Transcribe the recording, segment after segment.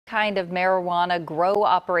Kind of marijuana grow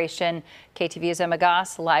operation. KTVU's Emma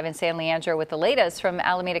Goss live in San Leandro with the latest from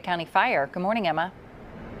Alameda County Fire. Good morning, Emma.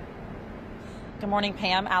 Good morning,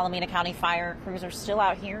 Pam. Alameda County Fire crews are still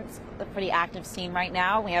out here. It's a pretty active scene right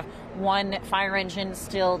now. We have one fire engine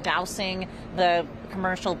still dousing the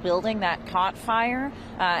commercial building that caught fire,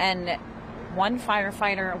 and one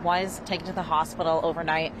firefighter was taken to the hospital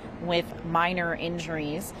overnight with minor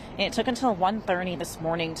injuries. It took until 1:30 this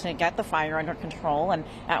morning to get the fire under control, and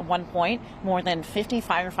at one point, more than 50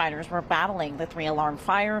 firefighters were battling the 3-alarm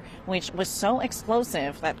fire, which was so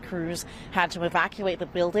explosive that crews had to evacuate the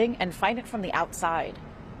building and fight it from the outside.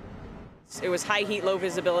 It was high heat, low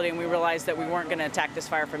visibility, and we realized that we weren't going to attack this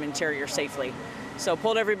fire from interior safely. So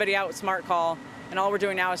pulled everybody out with smart call. And all we're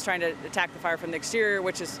doing now is trying to attack the fire from the exterior,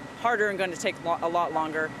 which is harder and going to take a lot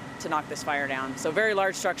longer to knock this fire down. So very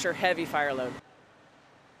large structure, heavy fire load.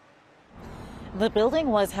 The building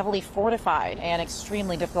was heavily fortified and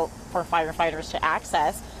extremely difficult for firefighters to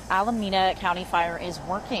access. Alameda County Fire is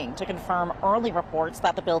working to confirm early reports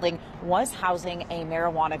that the building was housing a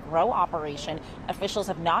marijuana grow operation. Officials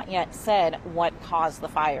have not yet said what caused the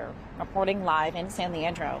fire. Reporting live in San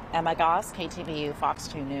Leandro, Emma Goss, KTVU, Fox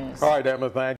 2 News. All right, Emma, thanks.